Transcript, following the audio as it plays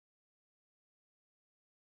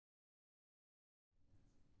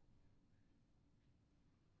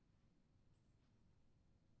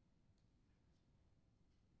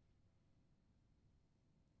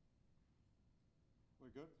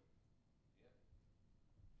we good?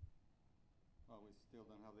 Oh, we still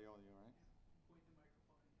don't have the audio, right? Point the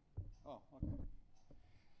microphone. Oh, okay.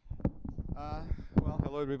 Well,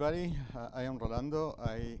 hello everybody. I am Rolando.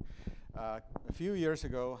 A few years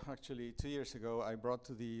ago, actually 2 years ago, I brought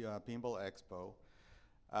to the Pinball Expo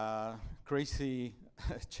crazy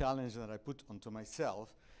challenge that I put onto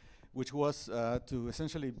myself, which was to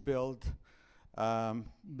essentially build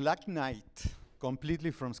Black Knight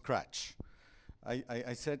completely from scratch.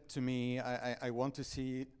 I said to me, I want to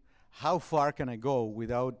see how far can I go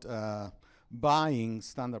without buying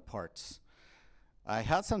standard parts. I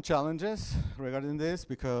had some challenges regarding this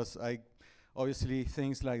because obviously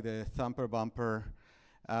things like the thumper bumper,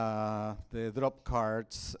 the drop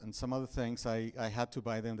cards, and some other things, I had to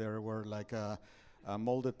buy them. There were like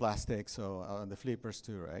molded plastic, so the flippers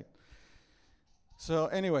too, right? So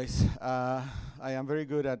anyways, I am very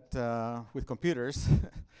good at with computers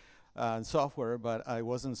and software, but I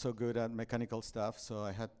wasn't so good at mechanical stuff, so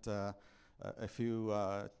I had a few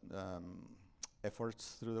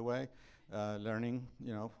efforts through the way. Learning,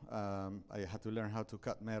 I had to learn how to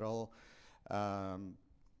cut metal, and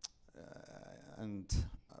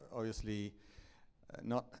obviously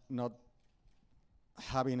not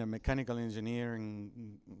having a mechanical engineering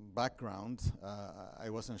background, I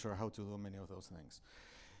wasn't sure how to do many of those things.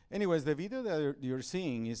 Anyways, the video that you're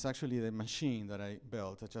seeing is actually the machine that I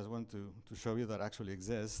built. I just want to show you that actually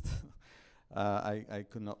exists. I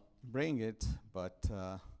could not bring it, but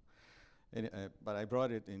I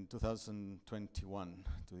brought it in 2021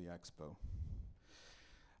 to the expo.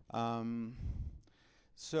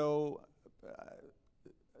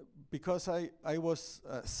 Because I was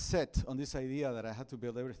set on this idea that I had to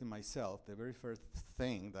build everything myself, the very first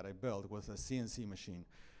thing that I built was a CNC machine,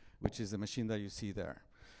 which is the machine that you see there.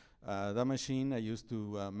 That machine I used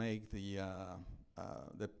to make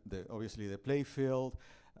obviously the play field.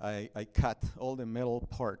 I cut all the metal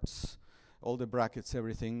parts, all the brackets,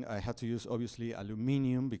 everything. I had to use obviously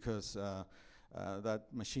aluminum because that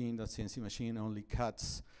CNC machine only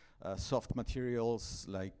cuts soft materials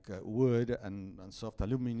like wood and soft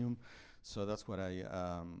aluminum. So that's what I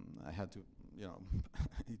had to,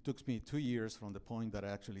 it took me 2 years from the point that I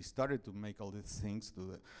actually started to make all these things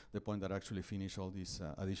to the point that I actually finished all these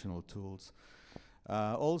additional tools.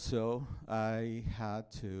 Also, I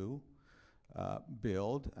had to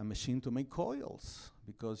build a machine to make coils,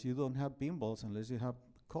 because you don't have pinballs unless you have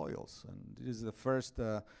coils. And this is the first,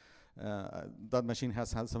 that machine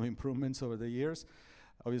has had some improvements over the years.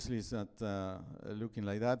 Obviously, it's not looking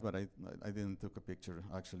like that, but I didn't take a picture,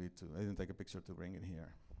 actually, I didn't take a picture to bring it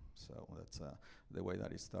here. So that's the way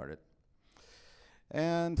that it started.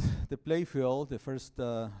 And the playfield, the first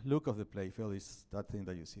look of the playfield is that thing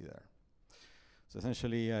that you see there. So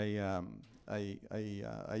essentially, I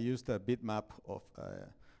used a bitmap of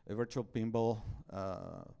a virtual pinball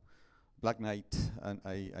Black Knight, and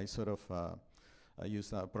I sort of I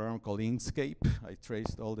used a program called Inkscape. I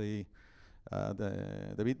traced all the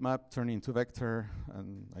bitmap, turned into vector,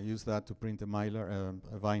 and I used that to print a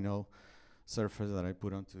vinyl surface that I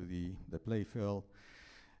put onto the playfield.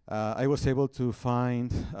 I was able to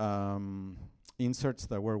find inserts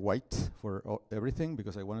that were white for everything,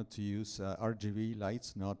 because I wanted to use RGB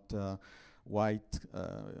lights, not white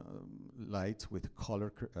lights with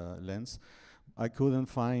color lens. I couldn't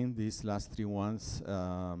find these last three ones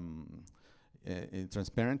in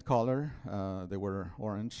transparent color. They were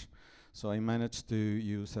orange. So I managed to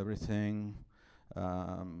use everything.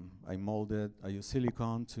 I used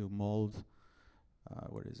silicone to mold,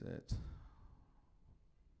 where is it?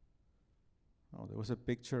 Oh, there was a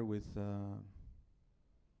picture with,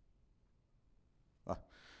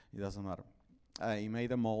 it doesn't matter. I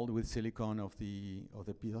made a mold with silicone of the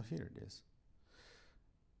piece. Oh, here it is.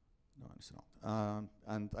 No, it's not.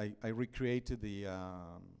 And I recreated the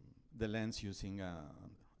lens using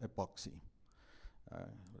epoxy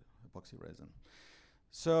resin.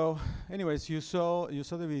 So, anyways, you saw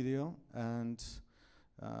the video, and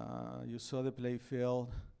you saw the play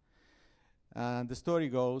field, and the story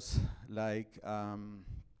goes like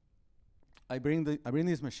I bring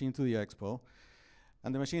this machine to the expo,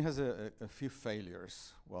 and the machine has a few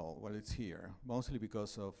failures. Well, it's here mostly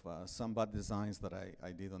because of some bad designs that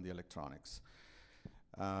I did on the electronics.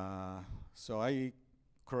 So I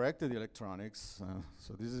corrected the electronics.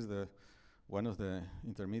 So this is one of the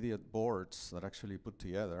intermediate boards that actually put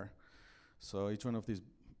together. So each one of these,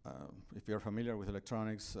 if you're familiar with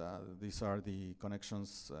electronics, these are the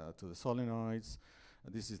connections to the solenoids.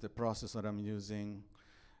 This is the process that I'm using.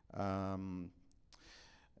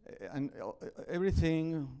 And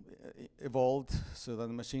everything evolved so that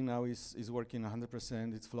the machine now is working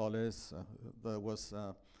 100%, it's flawless. That was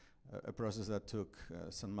a process that took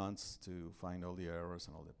some months to find all the errors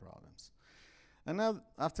and all the problems. And now,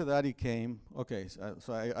 after that, it came, okay,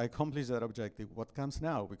 so I accomplished that objective. What comes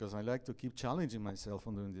now? Because I like to keep challenging myself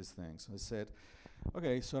on doing these things. I said,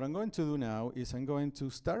 okay, so what I'm going to do now is I'm going to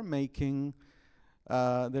start making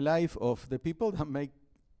the life of the people that make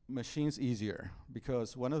machines easier.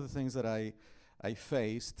 Because one of the things that I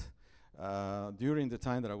faced during the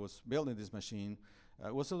time that I was building this machine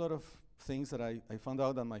was a lot of things that I found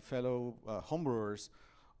out that my fellow homebrewers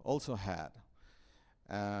also had.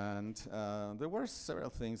 And there were several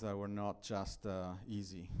things that were not just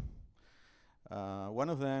easy. One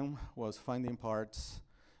of them was finding parts,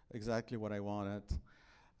 exactly what I wanted.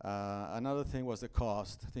 Another thing was the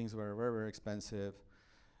cost. Things were very, very expensive.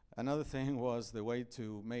 Another thing was the way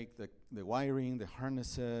to make the wiring, the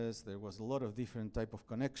harnesses. There was a lot of different type of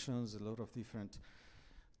connections, a lot of different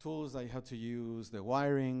tools I had to use, the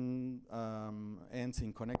wiring ends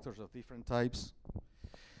in connectors of different types.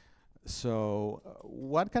 So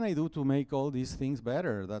what can I do to make all these things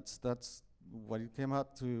better? That's what it came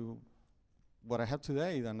up to, what I have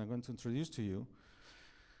today that I'm going to introduce to you.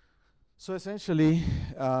 So essentially,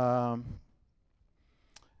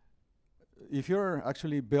 if you're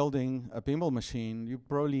actually building a pinball machine, you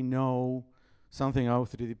probably know something about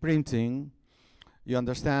 3D printing. You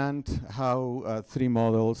understand how 3D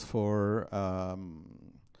models for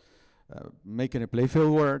making a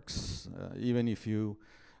playfield works. Even if you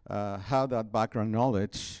have that background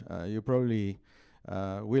knowledge, you probably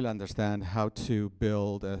will understand how to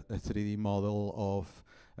build a 3D model of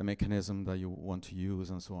a mechanism that you want to use,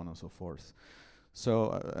 and so on and so forth.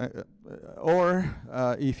 So, or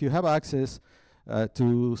if you have access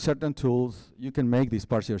to certain tools, you can make these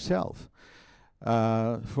parts yourself.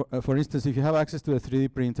 For instance, if you have access to a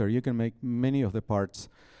 3D printer, you can make many of the parts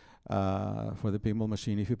for the pinball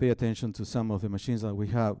machine. If you pay attention to some of the machines that we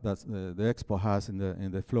have, that the Expo has in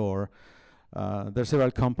the floor, there are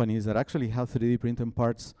several companies that actually have 3D printed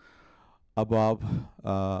parts above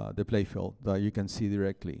the playfield that you can see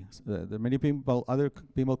directly. There are many other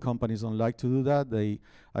pinball companies don't like to do that. They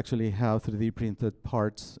actually have 3D printed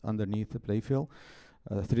parts underneath the playfield.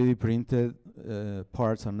 3D printed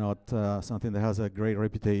parts are not something that has a great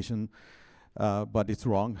reputation, but it's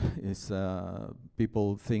wrong. It's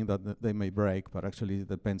people think that they may break, but actually it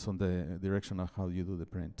depends on the direction of how you do the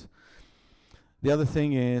print. The other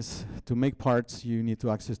thing is, to make parts, you need to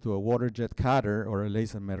access to a water jet cutter or a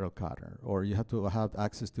laser metal cutter, or you have to have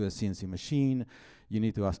access to a CNC machine. You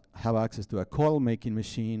need to have access to a coil making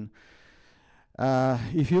machine.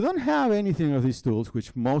 If you don't have anything of these tools,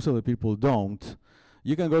 which most of the people don't,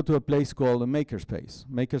 you can go to a place called a makerspace.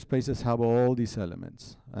 Makerspaces have all these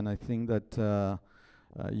elements, and I think that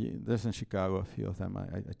there's in Chicago a few of them.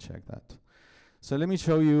 I checked that. So let me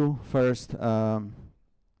show you first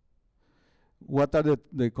what are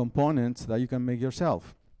the components that you can make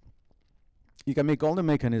yourself. You can make all the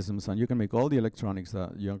mechanisms, and you can make all the electronics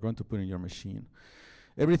that you're going to put in your machine.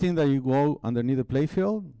 Everything that you go underneath the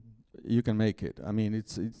playfield, you can make it. I mean,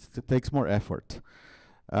 it takes more effort.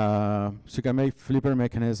 So you can make flipper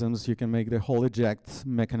mechanisms, you can make the whole eject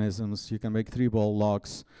mechanisms, you can make 3-ball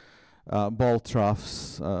locks, ball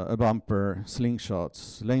troughs, a bumper,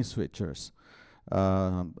 slingshots, lane switchers,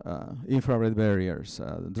 infrared barriers,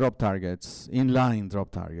 drop targets, inline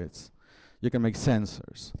drop targets. You can make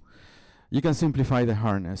sensors. You can simplify the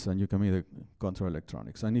harness, and you can make the control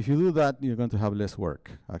electronics. And if you do that, you're going to have less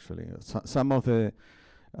work, actually. Some of the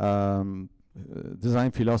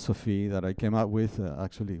design philosophy that I came up with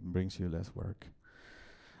actually brings you less work.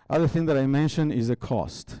 Other thing that I mentioned is the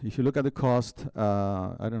cost. If you look at the cost,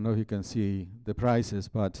 I don't know if you can see the prices,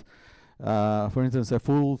 but for instance, a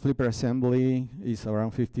full flipper assembly is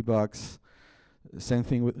around $50. Same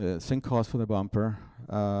thing with same cost for the bumper.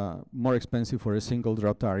 More expensive for a single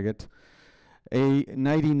drop target.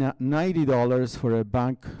 $90 for a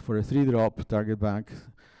bank, for a 3-drop target bank.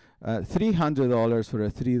 $300 for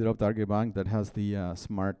a 3-drop target bank that has the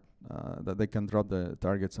smart, that they can drop the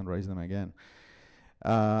targets and raise them again.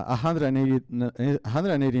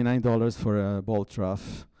 $189 for a ball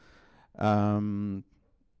trough. And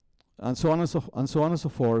so on and so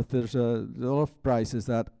forth. There's a lot of prices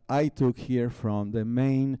that I took here from the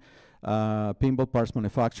main pinball parts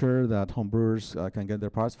manufacturer that homebrewers can get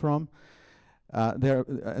their parts from.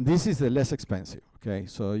 And this is the less expensive, okay?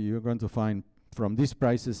 So you're going to find from these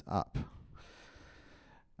prices up.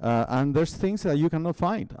 And there's things that you cannot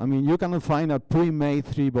find. I mean, you cannot find a pre-made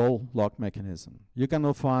 3-ball lock mechanism. You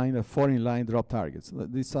cannot find a 4-in-line drop targets.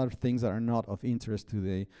 These are things that are not of interest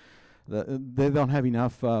to they don't have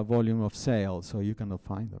enough volume of sales, so you cannot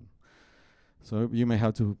find them. So you may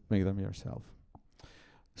have to make them yourself.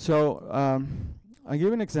 So I'll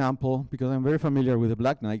give an example, because I'm very familiar with the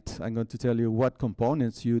Black Knight. I'm going to tell you what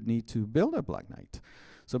components you need to build a Black Knight.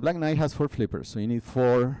 So Black Knight has 4 flippers, so you need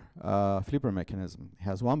 4 flipper mechanism. It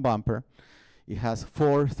has 1 bumper. It has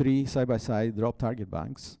 3 side-by-side drop target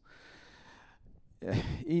banks.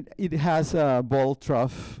 It has a ball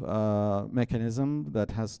trough mechanism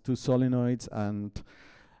that has 2 solenoids and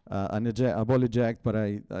a ball eject, but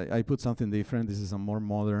I put something different. This is a more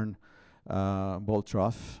modern ball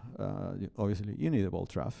trough. Obviously, you need a ball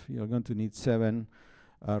trough. You're going to need 7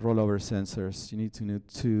 rollover sensors. You need to need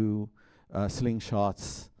 2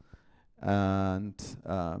 slingshots, and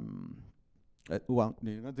well,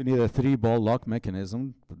 you're going to need a 3-ball lock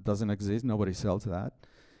mechanism that doesn't exist. Nobody sells that.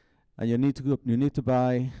 And you need to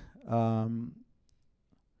buy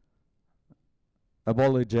a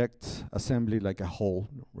ball eject assembly, like a hole,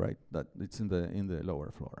 right? That it's in the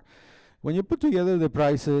lower floor. When you put together the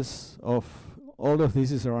prices of all of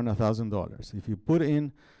this is around $1,000. If you put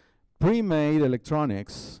in pre-made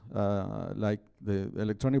electronics, like the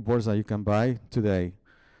electronic boards that you can buy today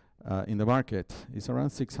in the market, it's around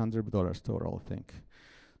 $600 total, I think.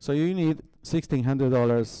 So you need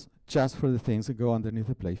 $1,600 just for the things that go underneath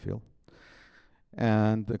the playfield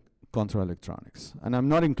and the control electronics. And I'm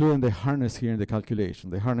not including the harness here in the calculation.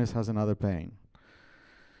 The harness has another pain.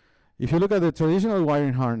 If you look at the traditional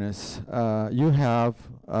wiring harness, you have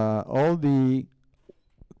all the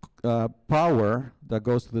power that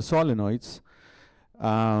goes to the solenoids.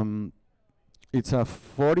 It's a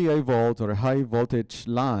 48 volt or a high voltage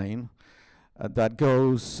line that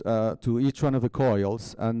goes to each one of the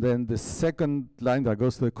coils, and then the second line that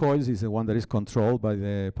goes to the coils is the one that is controlled by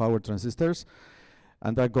the power transistors,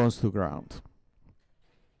 and that goes to ground.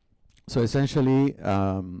 So essentially,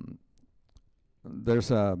 there's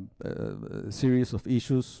a series of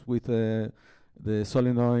issues with the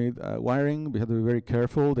solenoid wiring. We have to be very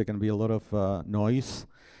careful. There can be a lot of noise.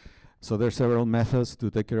 So there's several methods to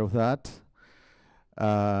take care of that.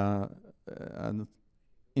 And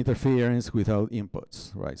interference without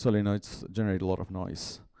inputs, right? Solenoids generate a lot of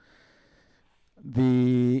noise.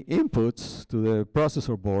 The inputs to the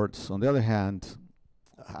processor boards, on the other hand,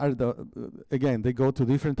 are again, they go to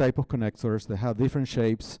different type of connectors. They have different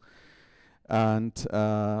shapes. And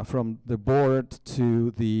from the board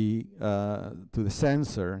to the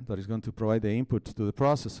sensor that is going to provide the input to the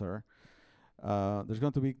processor, there's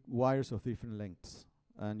going to be wires of different lengths.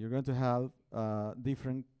 And you're going to have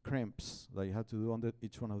different crimps that you have to do on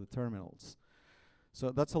each one of the terminals.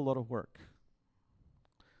 So that's a lot of work.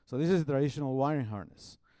 So this is the traditional wiring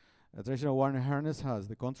harness. A traditional wiring harness has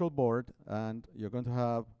the control board, and you're going to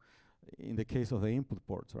have, in the case of the input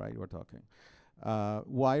ports, right, we're talking,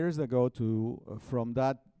 wires that go to, from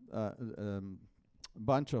that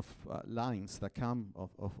bunch of lines that come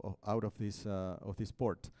out of this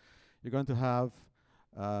port. You're going to have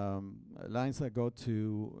lines that go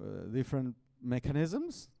to different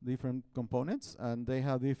mechanisms, different components, and they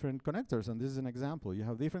have different connectors. And this is an example. You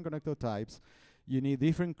have different connector types. You need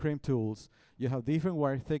different crimp tools. You have different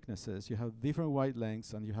wire thicknesses. You have different wire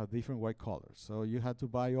lengths, and you have different wire colors. So you have to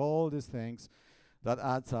buy all these things. That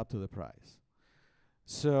adds up to the price.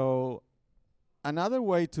 So another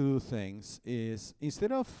way to do things is,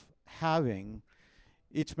 instead of having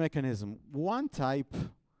each mechanism one type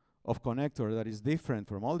of connector that is different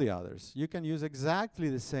from all the others, you can use exactly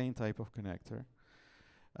the same type of connector.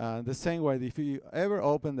 The same way, if you ever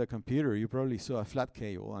open the computer, you probably saw a flat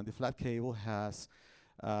cable, and the flat cable has,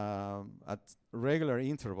 at regular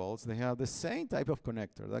intervals, they have the same type of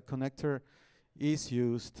connector. That connector is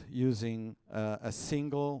used using a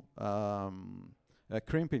single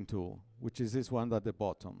crimping tool, which is this one at the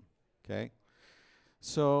bottom, okay?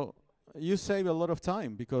 So you save a lot of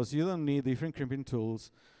time, because you don't need different crimping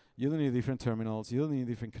tools, you don't need different terminals, you don't need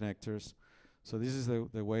different connectors. So this is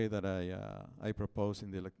the way that I propose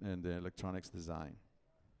in the electronics design.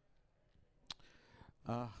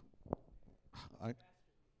 What?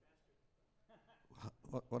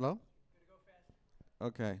 Hello?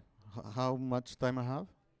 Okay. How much time I have?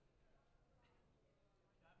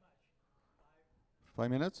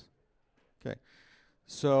 5 minutes? Okay.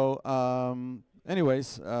 So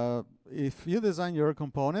anyways, if you design your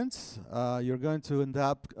components, you're going to end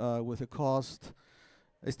up with a cost,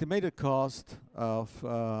 estimated cost of,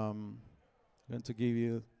 going to give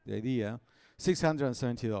you the idea,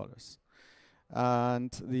 $670.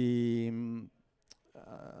 And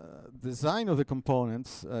design of the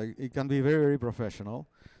components, it can be very, very professional.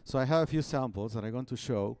 So I have a few samples that I'm going to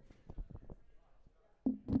show.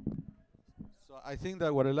 So I think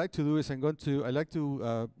that what I like to do is I like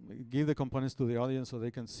to give the components to the audience so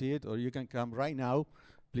they can see it, or you can come right now.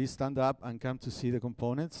 Please stand up and come to see the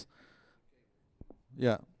components.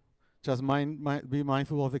 Yeah, just be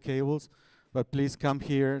mindful of the cables, but please come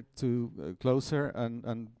here to closer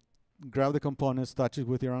and grab the components, touch it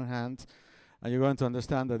with your own hand, and you're going to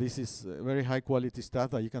understand that this is very high quality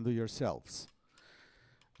stuff that you can do yourselves.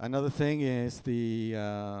 Another thing is the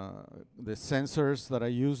sensors that I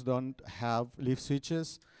use don't have leaf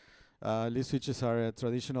switches. Leaf switches are a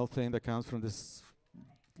traditional thing that comes from this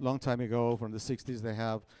long time ago, from the 60s. They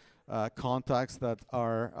have contacts that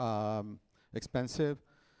are expensive.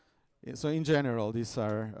 So in general, these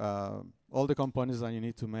are all the components that you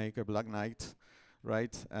need to make a Black Knight,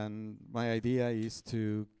 right? And my idea is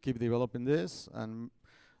to keep developing this and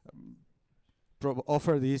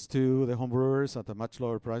offer these to the homebrewers at a much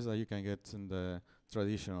lower price that you can get in the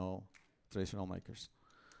traditional makers.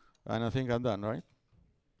 And I think I'm done, right?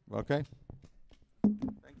 Okay.